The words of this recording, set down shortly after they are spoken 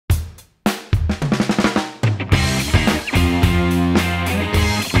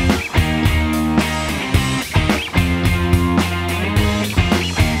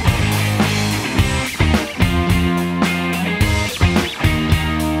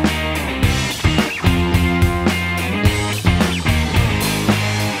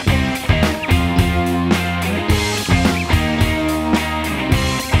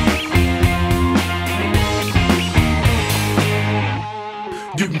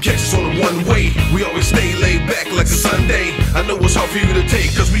catch us on the one way. We always stay laid back like a Sunday. I know it's hard for you to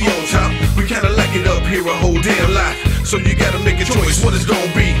take, cause we on top. We kinda like it up here a whole damn lot. So you gotta make a choice, what it's gonna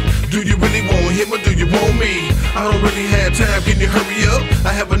be. Do you really want him or do you want me? I don't really have time, can you hurry up?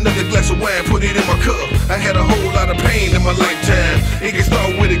 I have another glass of wine, put it in my cup. I had a whole lot of pain in my lifetime. It can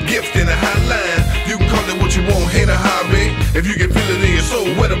start with a gift and a hotline. You can call it what you want, hate a hobby. If you can feel it in your soul,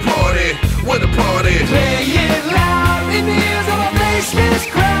 where the party? Where the party? Play it loud in the ears of a faceless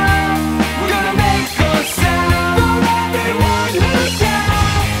crowd. We're gonna make a sound for everyone who's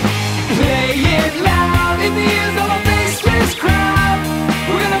down. Play it loud in the ears of a faceless crowd.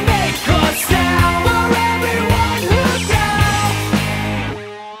 We're gonna make a sound for everyone who's down.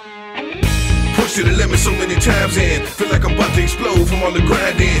 Push to the limit so many times in. Feel like I'm about to explode from all the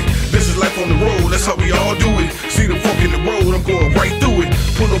grinding. This is life on the road, that's how we all do it. See the fork in the road, I'm going right through it.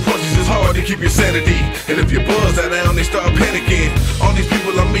 Pull no punches, it's hard to keep your sanity. And if your buzz are down, they start panicking. All these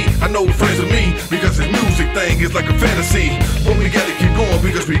people I meet, I know friends of me. Because this music thing is like a fantasy. But we gotta keep going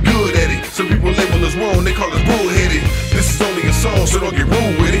because we good at it. Some people label us wrong, they call us bullheaded. This is only a song, so don't get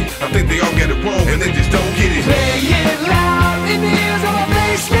rude with it. I think they all get it wrong and they just don't get it. Play it loud in the ears of a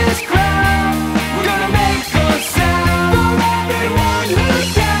faceless crowd. We're gonna make a sound for everyone who's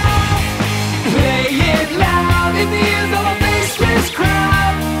down. Play it loud in the ears of a faceless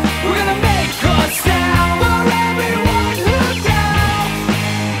crowd. We're gonna make a sound for everyone who's down.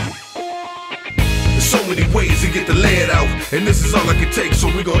 There's so many ways to get the lead out, and this is all I can take, so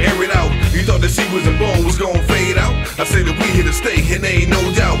we gon' air it out. You thought the seed was and bone was gon' fade out? I say that we here to stay, and there ain't no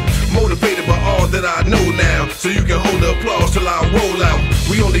doubt. Motivated by all that I know now, so you can hold the applause till I roll out.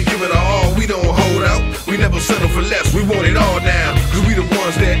 We only give it our all, we don't hold out. We never settle for less, we want it all now. Cause we the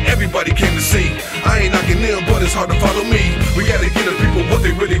ones that everybody came to see. I ain't knocking them, but it's hard to follow me. We gotta get the people what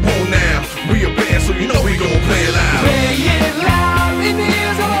they really want now. We a band, so you know